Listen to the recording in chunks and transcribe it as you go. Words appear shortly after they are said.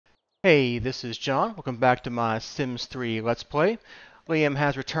Hey, this is John. Welcome back to my Sims 3 Let's Play. Liam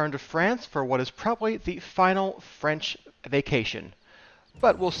has returned to France for what is probably the final French vacation.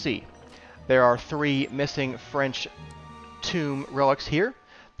 But we'll see. There are 3 missing French tomb relics here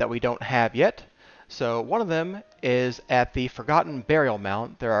that we don't have yet. So one of them is at the Forgotten Burial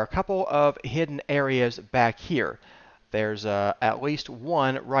Mound. There are a couple of hidden areas back here. There's at least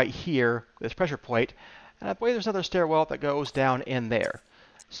one right here, this pressure plate, and I believe there's another stairwell that goes down in there.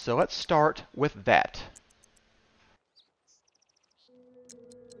 So let's start with that.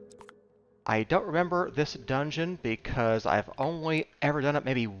 I don't remember this dungeon because I've only ever done it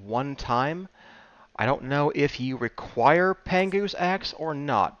maybe one time. I don't know if you require Pangu's Axe or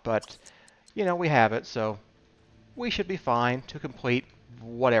not, but, you know, we have it, so we should be fine to complete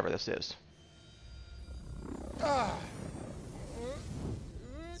whatever this is.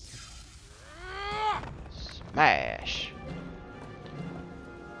 Smash!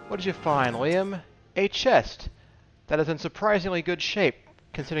 What did you find, Liam? A chest that is in surprisingly good shape,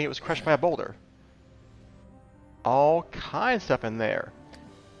 considering it was crushed by a boulder. All kinds of stuff in there.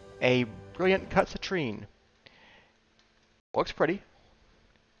 A brilliant cut citrine. Looks pretty.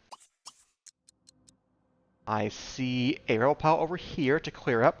 I see a rubble pile over here to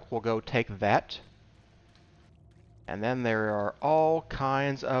clear up. We'll go take that. And then there are all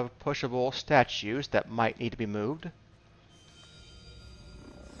kinds of pushable statues that might need to be moved.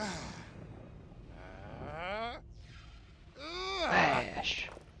 Smash!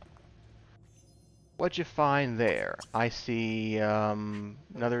 What'd you find there? I see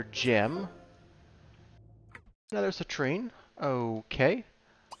another gem. Another citrine. Okay.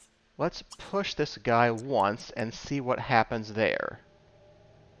 Let's push this guy once and see what happens there.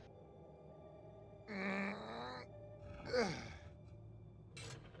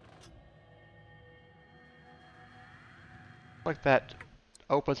 Like that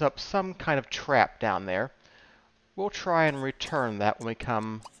opens up some kind of trap down there. We'll try and return that when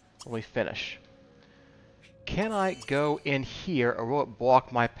we finish. Can I go in here, or will it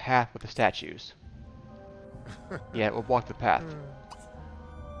block my path with the statues? Yeah, it will block the path.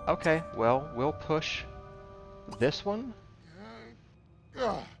 Okay, well, we'll push this one.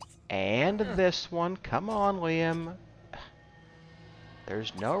 And this one. Come on, Liam.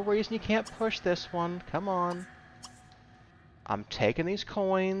 There's no reason you can't push this one. Come on. I'm taking these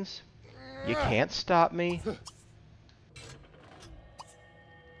coins. You can't stop me.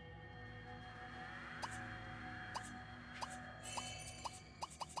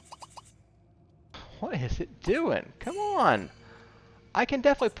 What is it doing? Come on. I can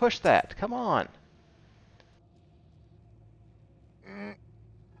definitely push that. Come on.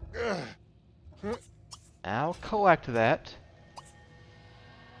 I'll collect that.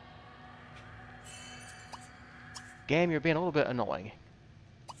 Game, you're being a little bit annoying.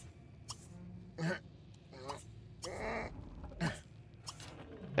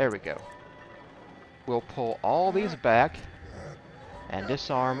 There we go. We'll pull all these back and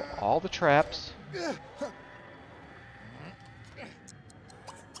disarm all the traps. We'll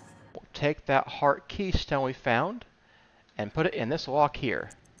take that heart keystone we found and put it in this lock here.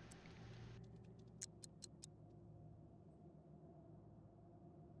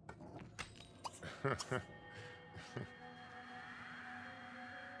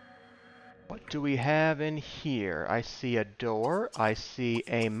 What do we have in here? I see a door, I see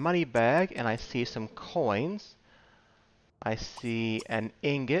a money bag, and I see some coins. I see an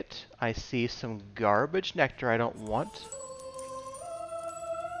ingot. I see some garbage nectar I don't want.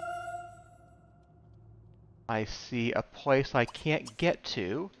 I see a place I can't get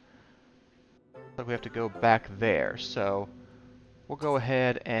to. Looks like we have to go back there, so we'll go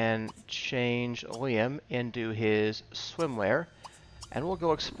ahead and change Liam into his swimwear, and we'll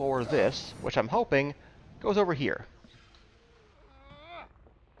go explore this, which I'm hoping goes over here.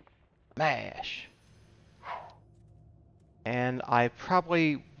 Mash! And I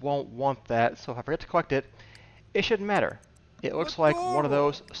probably won't want that, so if I forget to collect it, it shouldn't matter. It looks like one of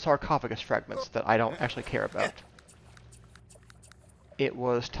those sarcophagus fragments that I don't actually care about. It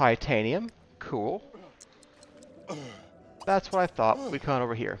was titanium. Cool. That's what I thought. We come on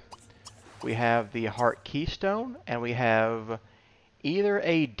over here. We have the heart keystone, and we have either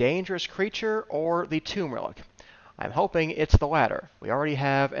a dangerous creature or the tomb relic. I'm hoping it's the latter. We already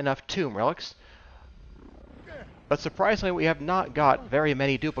have enough tomb relics. But surprisingly, we have not got very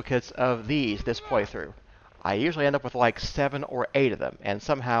many duplicates of these this playthrough. I usually end up with like 7 or 8 of them, and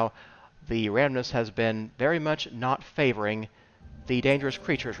somehow the randomness has been very much not favoring the dangerous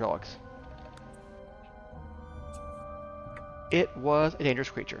creatures relics. It was a dangerous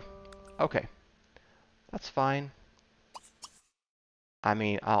creature. Okay. That's fine. I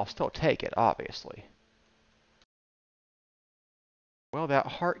mean, I'll still take it, obviously. Well, that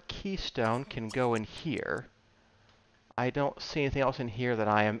heart keystone can go in here. I don't see anything else in here that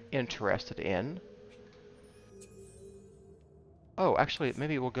I am interested in. Oh, actually,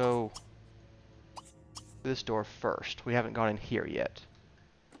 maybe we'll go through this door first. We haven't gone in here yet.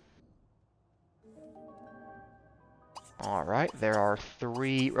 Alright, there are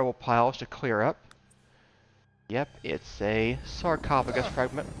 3 rubble piles to clear up. Yep, it's a sarcophagus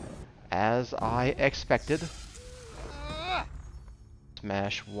fragment, as I expected.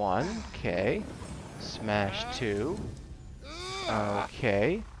 Smash 1, okay. Smash 2,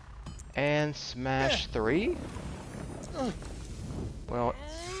 okay. And smash 3? Well,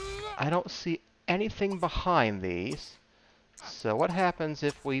 I don't see anything behind these. So what happens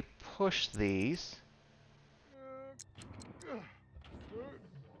if we push these?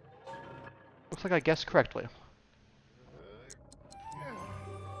 Looks like I guessed correctly.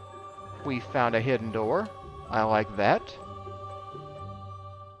 We found a hidden door. I like that.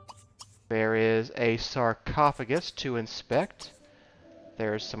 There is a sarcophagus to inspect.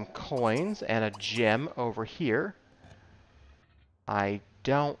 There's some coins and a gem over here. I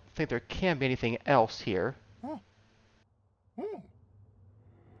don't think there can be anything else here.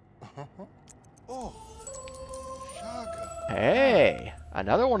 Hey,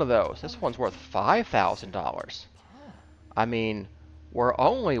 another one of those. This one's worth $5,000. I mean, we're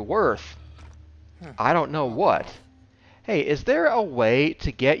only worth, I don't know what. Hey, is there a way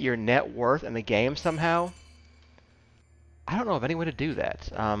to get your net worth in the game somehow? I don't know of any way to do that.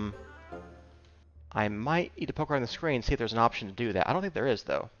 I might need to poke around the screen and see if there's an option to do that. I don't think there is,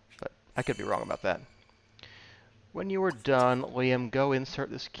 though, but I could be wrong about that. When you are done, Liam, go insert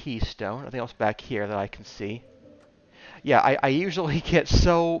this keystone. Nothing else back here that I can see. Yeah, I usually get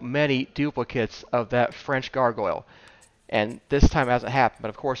so many duplicates of that French gargoyle, and this time it hasn't happened, but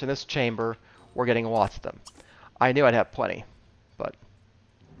of course in this chamber, we're getting lots of them. I knew I'd have plenty, but...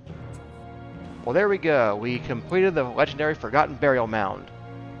 Well, there we go. We completed the legendary Forgotten Burial Mound.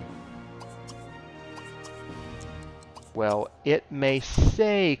 Well, it may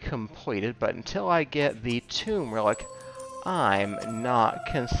say completed, but until I get the tomb relic, I'm not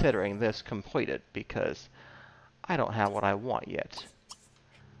considering this completed, because I don't have what I want yet.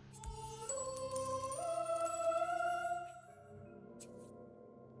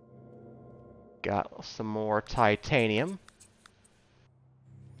 Got some more titanium.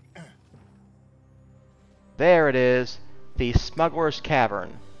 There it is, the Smuggler's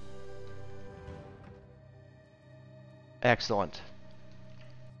Cavern. Excellent.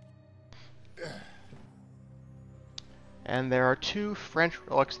 And there are 2 French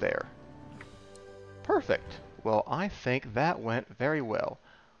relics there. Perfect. Well, I think that went very well.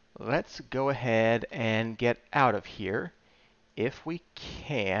 Let's go ahead and get out of here. If we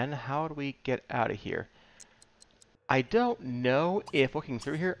can, how do we get out of here? I don't know if looking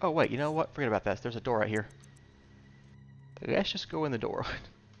through here... Oh, wait, you know what? Forget about that. There's a door right here. Let's just go in the door.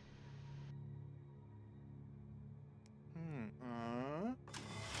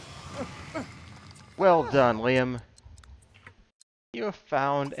 Well done, Liam. You have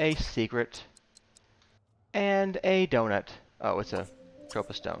found a secret. And a donut. Oh, it's a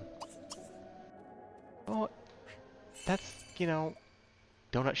trophy stone. Well, that's, you know,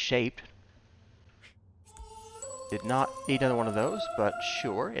 donut-shaped. Did not need another one of those, but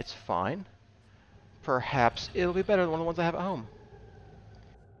sure, it's fine. Perhaps it'll be better than one of the ones I have at home.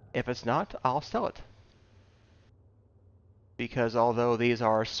 If it's not, I'll sell it. Because although these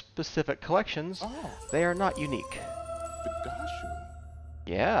are specific collections, they are not unique.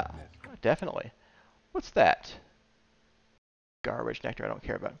 Yeah, definitely. What's that? Garbage nectar, I don't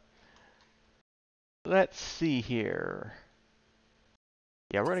care about. Let's see here.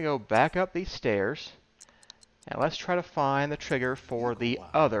 Yeah, we're going to go back up these stairs. And let's try to find the trigger for the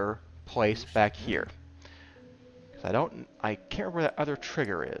other place back here. Because I can't remember where that other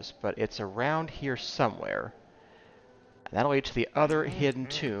trigger is, but it's around here somewhere. And that'll lead to the other hidden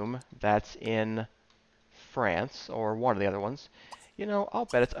tomb that's in France, or one of the other ones. You know, I'll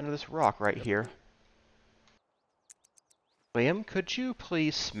bet it's under this rock right here. Liam, could you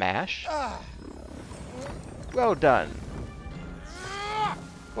please smash? Well done.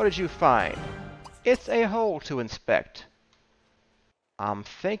 What did you find? It's a hole to inspect. I'm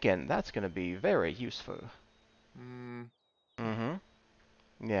thinking that's going to be very useful. Mm-hmm.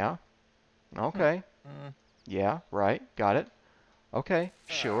 Yeah. Okay. Yeah, right. Got it. Okay,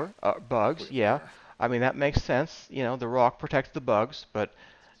 sure. Bugs, yeah. I mean, that makes sense. You know, the rock protects the bugs, but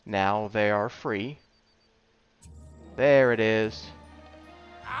now they are free. There it is.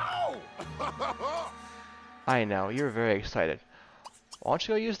 Ow! I know, you're very excited. Why don't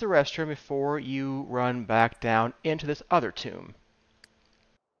you go use the restroom before you run back down into this other tomb?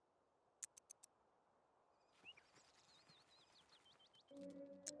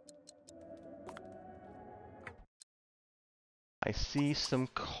 I see some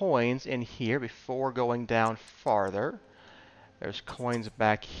coins in here before going down farther. There's coins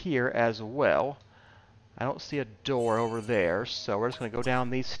back here as well. I don't see a door over there, so we're just going to go down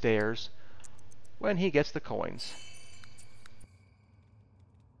these stairs when he gets the coins.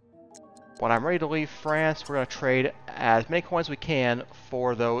 When I'm ready to leave France, we're going to trade as many coins as we can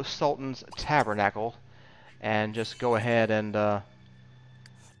for those Sultan's Tabernacle. And just go ahead and,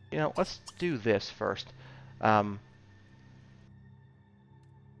 you know, let's do this first.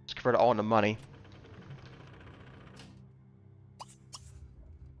 Just convert it all into money.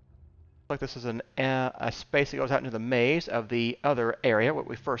 Like this is a space that goes out into the maze of the other area, what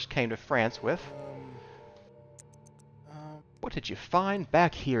we first came to France with. What did you find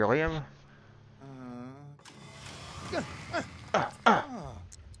back here, Liam?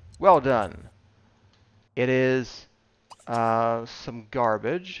 Well done. It is some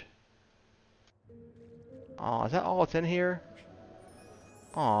garbage. Aw, is that all that's in here?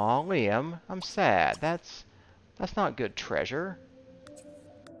 Aw, Liam, I'm sad. That's not good treasure.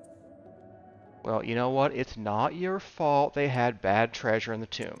 Well, you know what? It's not your fault they had bad treasure in the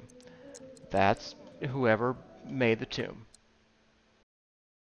tomb. That's whoever made the tomb.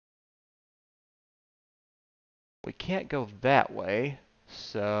 We can't go that way,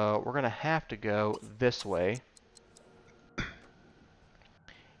 so we're going to have to go this way.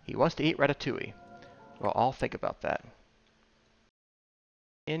 He wants to eat ratatouille. Well, I'll think about that.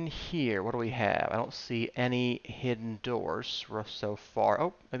 In here, what do we have? I don't see any hidden doors so far.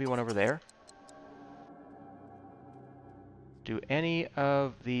 Oh, maybe one over there. Do any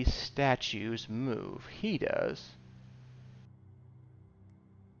of these statues move? He does.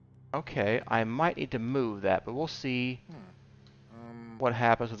 Okay, I might need to move that, but we'll see what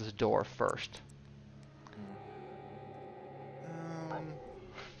happens with this door first.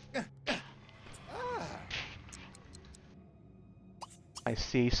 I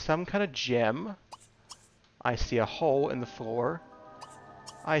see some kind of gem. I see a hole in the floor.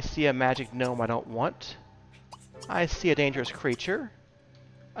 I see a magic gnome I don't want. I see a dangerous creature.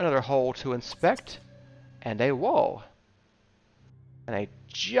 Another hole to inspect. And a wall. And a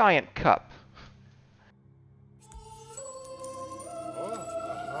giant cup.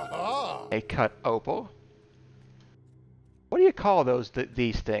 A cut opal. What do you call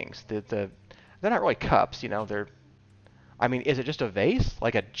these things? They're not really cups, you know. I mean, is it just a vase?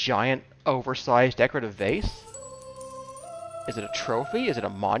 Like a giant, oversized decorative vase? Is it a trophy? Is it a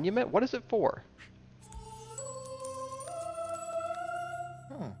monument? What is it for?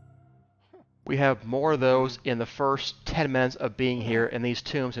 We have more of those in the first 10 minutes of being here in these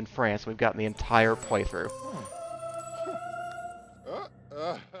tombs in France. We've gotten the entire playthrough.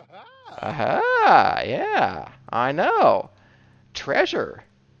 Aha! Yeah, I know. Treasure.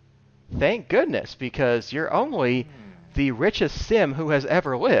 Thank goodness, because you're only the richest sim who has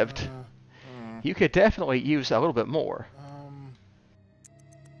ever lived. You could definitely use a little bit more.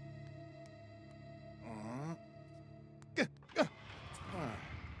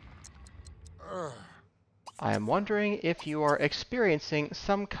 I am wondering if you are experiencing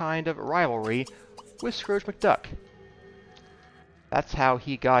some kind of rivalry with Scrooge McDuck. That's how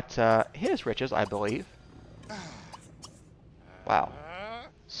he got his riches, I believe. Wow.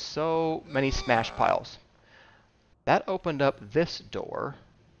 So many smash piles. That opened up this door.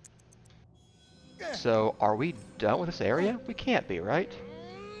 So, are we done with this area? We can't be, right?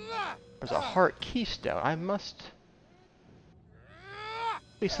 There's a heart keystone. I must...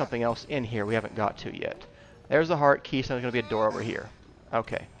 be something else in here we haven't got to yet. There's the heart keystone. There's going to be a door over here.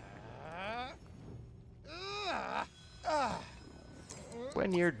 Okay.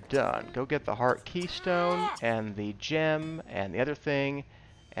 When you're done, go get the heart keystone and the gem and the other thing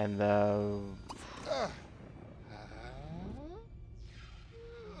and the...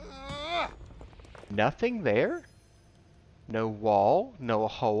 Nothing there? No wall, no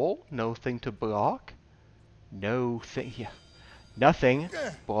hole, no thing to block. No thing... Yeah. Nothing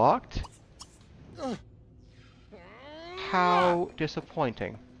blocked. How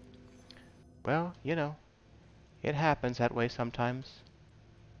disappointing. Well, you know, it happens that way sometimes.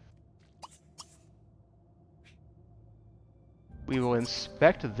 We will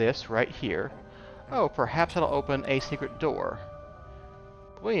inspect this right here. Oh, perhaps it'll open a secret door.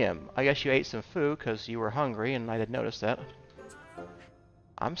 Liam, I guess you ate some food because you were hungry and I didn't notice that.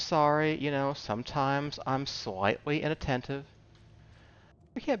 I'm sorry, you know, sometimes I'm slightly inattentive.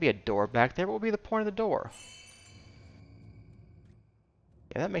 There can't be a door back there. What would be the point of the door?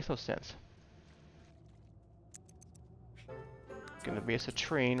 Yeah, that makes no sense. Gonna be a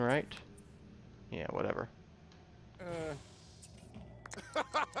citrine, right? Yeah, whatever.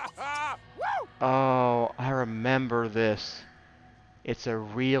 Oh, I remember this. It's a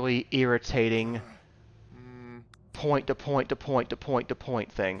really irritating point to point to point to point to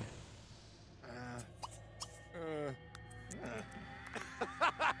point thing.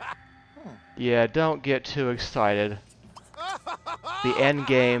 Yeah, don't get too excited. The end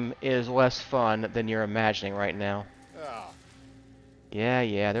game is less fun than you're imagining right now.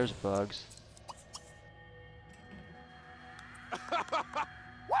 Yeah, there's bugs.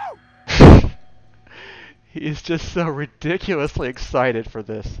 He's just so ridiculously excited for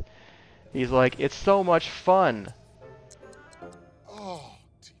this. He's like, it's so much fun.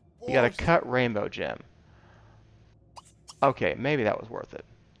 You got a cut rainbow gem. Okay, maybe that was worth it.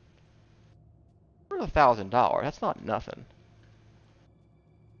 For $1,000, that's not nothing.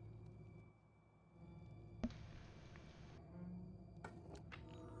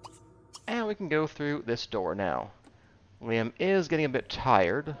 And we can go through this door now. Liam is getting a bit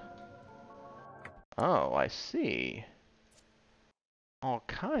tired. Oh, I see. All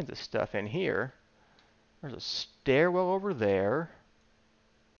kinds of stuff in here. There's a stairwell over there.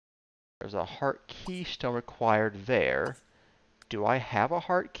 There's a heart keystone required there. Do I have a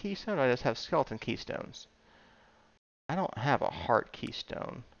heart keystone, or do I just have skeleton keystones? I don't have a heart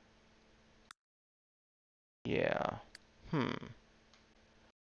keystone. Yeah.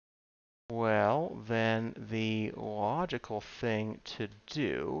 Well, then the logical thing to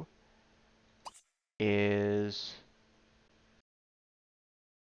do is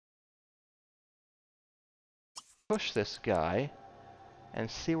push this guy and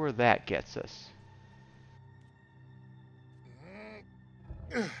see where that gets us.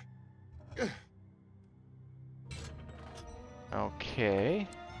 Okay.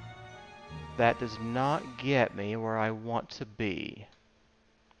 That does not get me where I want to be.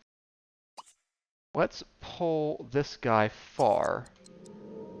 Let's pull this guy far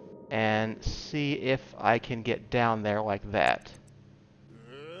and see if I can get down there like that.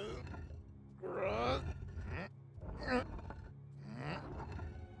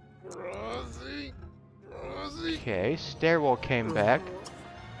 Okay, stairwell came back.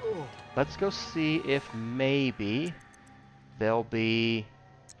 Let's go see if maybe there'll be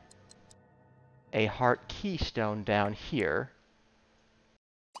a heart keystone down here.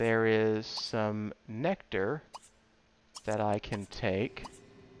 There is some nectar that I can take.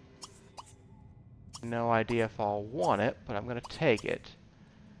 No idea if I'll want it, but I'm going to take it.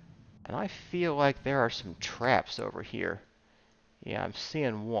 And I feel like there are some traps over here. Yeah, I'm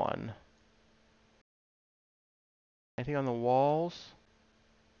seeing one. Anything on the walls?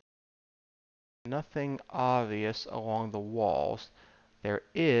 Nothing obvious along the walls. There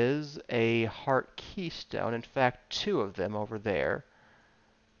is a heart keystone, in fact, two of them over there.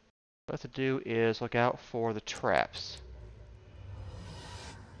 What I have to do is look out for the traps.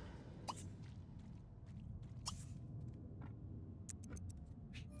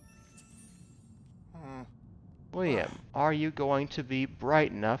 William, are you going to be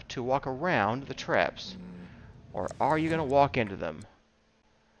bright enough to walk around the traps? Or are you going to walk into them?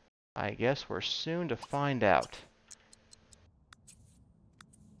 I guess we're soon to find out.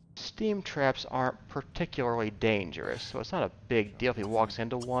 Steam traps aren't particularly dangerous, so it's not a big deal if he walks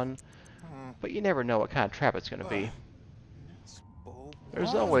into one, but you never know what kind of trap it's going to be.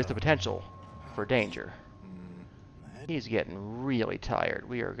 There's always the potential for danger. He's getting really tired.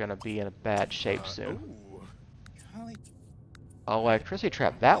 We are going to be in a bad shape soon. Electricity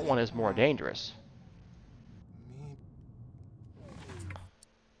trap, that one is more dangerous.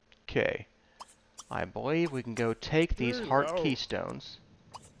 Okay. I believe we can go take these heart keystones.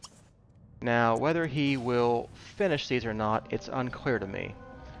 Now, whether he will finish these or not, it's unclear to me.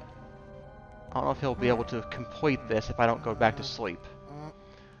 I don't know if he'll be able to complete this if I don't go back to sleep.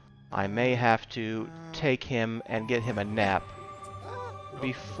 I may have to take him and get him a nap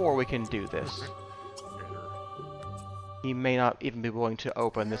before we can do this. He may not even be willing to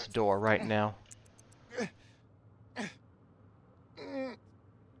open this door right now.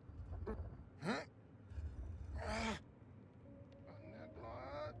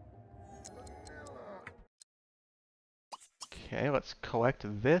 Okay, let's collect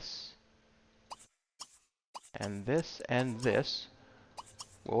this, and this, and this.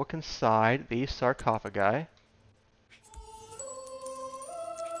 We'll look inside the sarcophagi.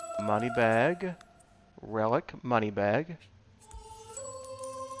 Money bag. Relic money bag.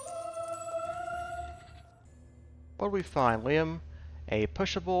 What do we find, Liam? A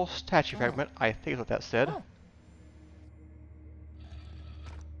pushable statue fragment. I think is what that said.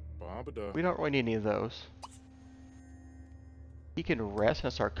 We don't really need any of those. He can rest in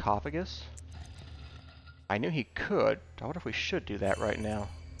a sarcophagus? I knew he could. I wonder if we should do that right now.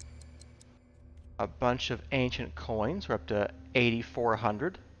 A bunch of ancient coins. We're up to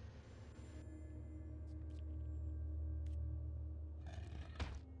 8,400.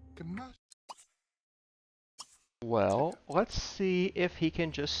 Well, let's see if he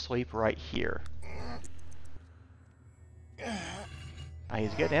can just sleep right here.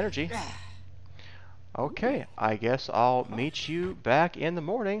 He's getting energy. Okay, I guess I'll meet you back in the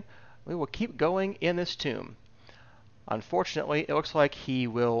morning. We will keep going in this tomb. Unfortunately, it looks like he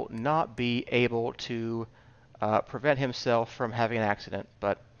will not be able to prevent himself from having an accident,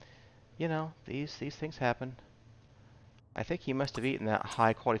 but, you know, these things happen. I think he must have eaten that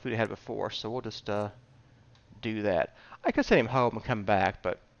high-quality food he had before, so we'll just do that. I could send him home and come back,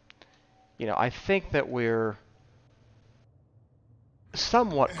 but, you know, I think that we're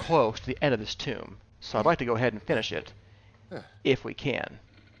somewhat close to the end of this tomb, so I'd like to go ahead and finish it, if we can.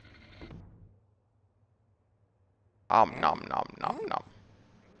 Nom nom nom nom.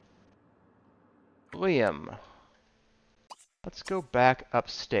 Liam, let's go back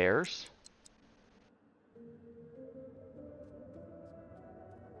upstairs.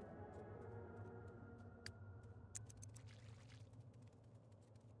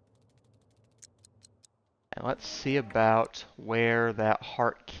 And let's see about where that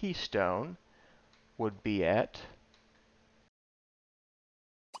heart keystone would be at.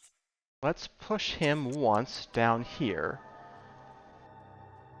 Let's push him once down here.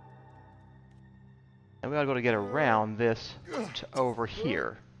 And we gotta go to get around this to over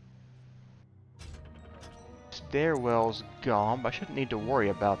here. Stairwell's gone, but I shouldn't need to worry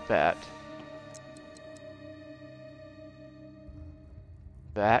about that.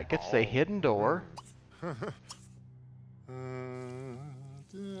 That gets a hidden door.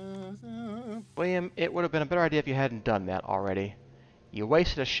 William, it would have been a better idea if you hadn't done that already. You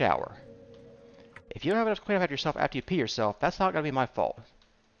wasted a shower. If you don't have enough to clean up after yourself after you pee yourself, that's not going to be my fault.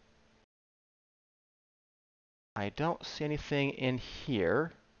 I don't see anything in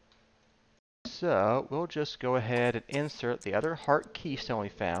here. So, we'll just go ahead and insert the other heart keystone we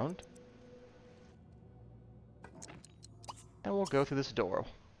found. And we'll go through this door.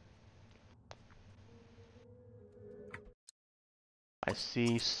 I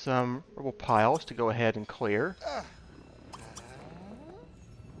see some rubble piles to go ahead and clear.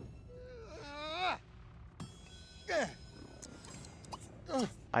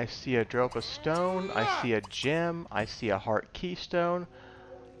 I see a drop of stone, I see a gem, I see a heart keystone,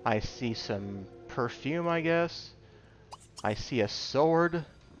 I see some perfume, I guess. I see a sword.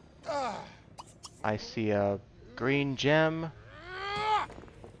 I see a green gem.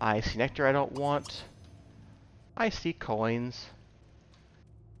 I see nectar I don't want. I see coins.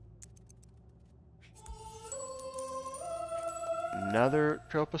 Another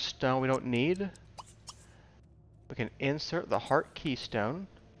drop of stone we don't need. We can insert the heart keystone.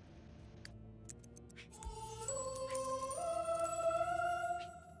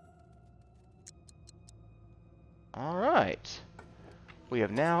 Alright. We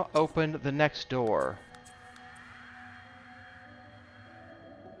have now opened the next door.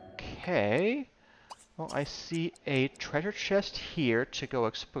 Okay. Well, I see a treasure chest here to go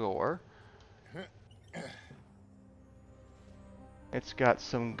explore. It's got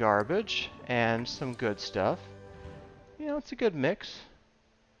some garbage and some good stuff. You know, it's a good mix.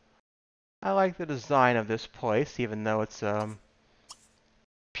 I like the design of this place, even though it's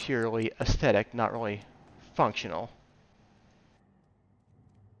purely aesthetic, not really functional.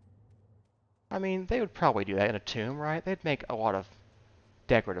 I mean, they would probably do that in a tomb, right? They'd make a lot of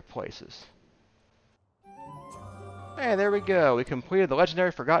decorative places. Hey, there we go. We completed the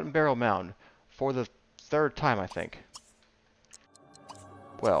legendary Forgotten Burial Mound for the third time, I think.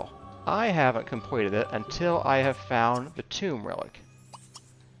 Well, I haven't completed it until I have found the tomb relic.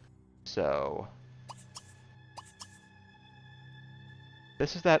 So,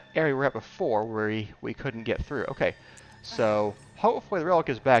 this is that area we were at before where we couldn't get through. Okay, so hopefully the relic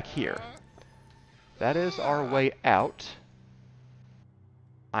is back here. That is our way out.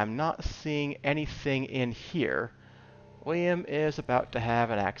 I'm not seeing anything in here. Liam is about to have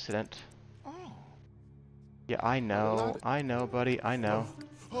an accident. Yeah, I know, buddy, I know.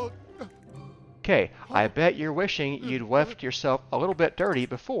 Okay, I bet you're wishing you'd left yourself a little bit dirty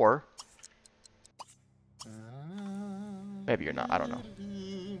before. Maybe you're not, I don't know.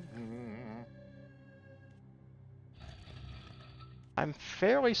 I'm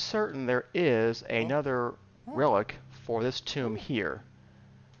fairly certain there is another relic for this tomb here.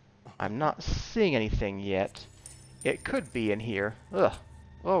 I'm not seeing anything yet. It could be in here. Ugh.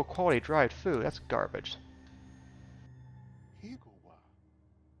 Low quality dried food. That's garbage. Higowa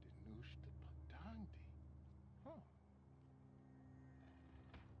denushta patandi. Huh.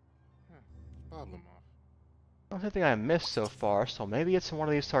 Problem off. That's anything I missed so far, so maybe it's in one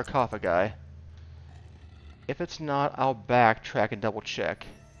of these sarcophagi. If it's not, I'll backtrack and double check.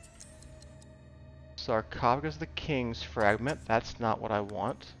 Sarcophagus of the King's fragment. That's not what I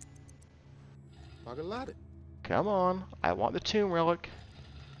want. Bagalade. Come on. I want the tomb relic.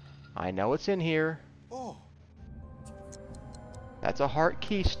 I know it's in here. Oh. That's a heart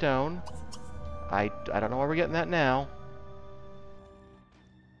keystone. I don't know why we're getting that now.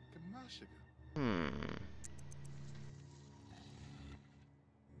 Gamashiga. Hmm.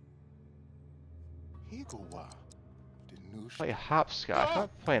 Higowa denushta. Play hopscotch. I'm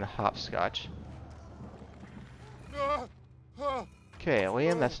not playing hopscotch. Okay,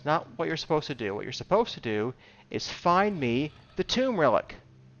 Liam, that's not what you're supposed to do. What you're supposed to do is find me the tomb relic.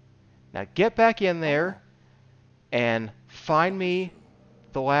 Now get back in there and find me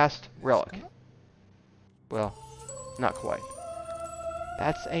the last relic. Well, not quite.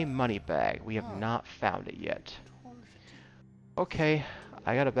 That's a money bag. We have not found it yet. Okay,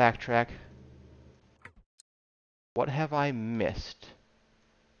 I gotta backtrack. What have I missed?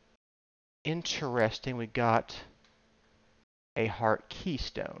 Interesting, we got a heart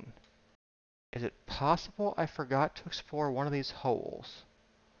keystone. Is it possible I forgot to explore one of these holes?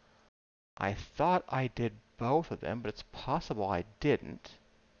 I thought I did both of them, but it's possible I didn't.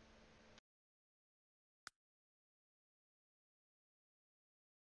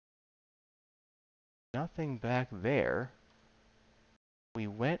 Nothing back there. We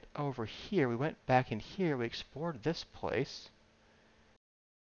went over here, we went back in here, we explored this place.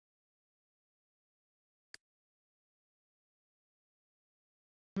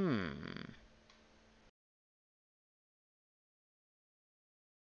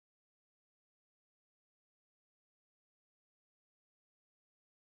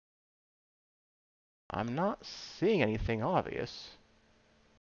 I'm not seeing anything obvious.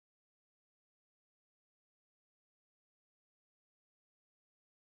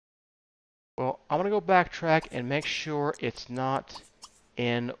 Well, I'm going to go backtrack and make sure it's not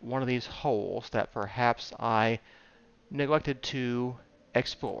in one of these holes that perhaps I neglected to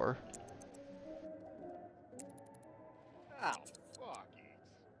explore. Ow, fuck it.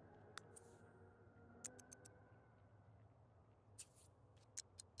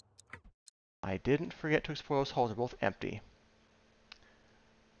 I didn't forget to explore those holes. They're both empty.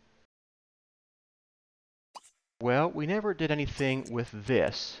 Well, we never did anything with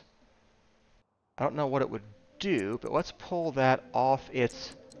this. I don't know what it would do, but let's pull that off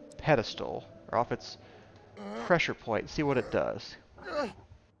its pedestal, or off its pressure plate, and see what it does.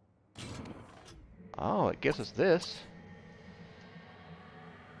 Oh, it gives us this.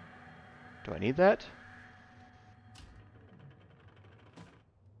 Do I need that?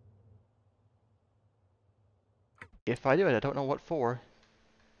 If I do it, I don't know what for.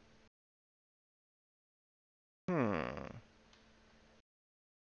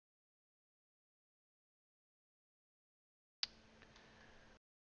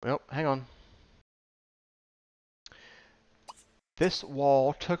 Well, hang on. This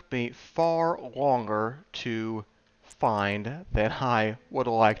wall took me far longer to find than I would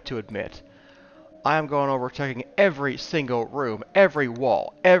like to admit. I am going over checking every single room, every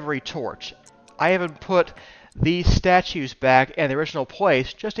wall, every torch. I even put these statues back in the original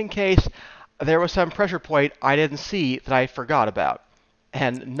place just in case there was some pressure plate I didn't see that I forgot about.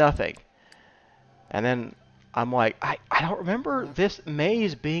 And nothing. And then I'm like, I don't remember this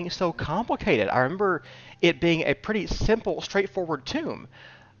maze being so complicated. I remember it being a pretty simple, straightforward tomb.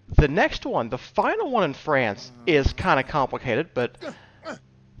 The next one, the final one in France, is kind of complicated, but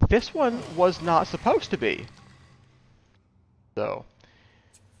this one was not supposed to be. So,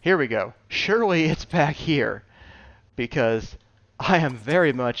 here we go. Surely it's back here, because I am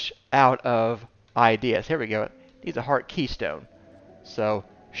very much out of ideas. Here we go. It needs a heart keystone. So,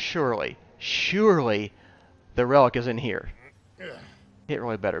 surely the relic is in here. It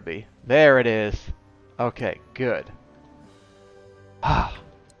really better be. There it is. Okay, good. Ah,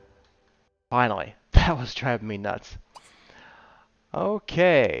 finally. That was driving me nuts.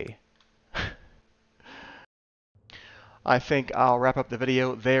 Okay. I think I'll wrap up the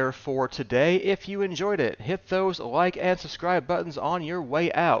video there for today. If you enjoyed it, hit those like and subscribe buttons on your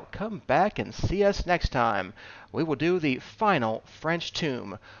way out. Come back and see us next time. We will do the final French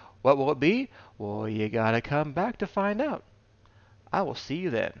tomb. What will it be? Well, you gotta come back to find out. I will see you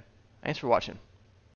then. Thanks for watching.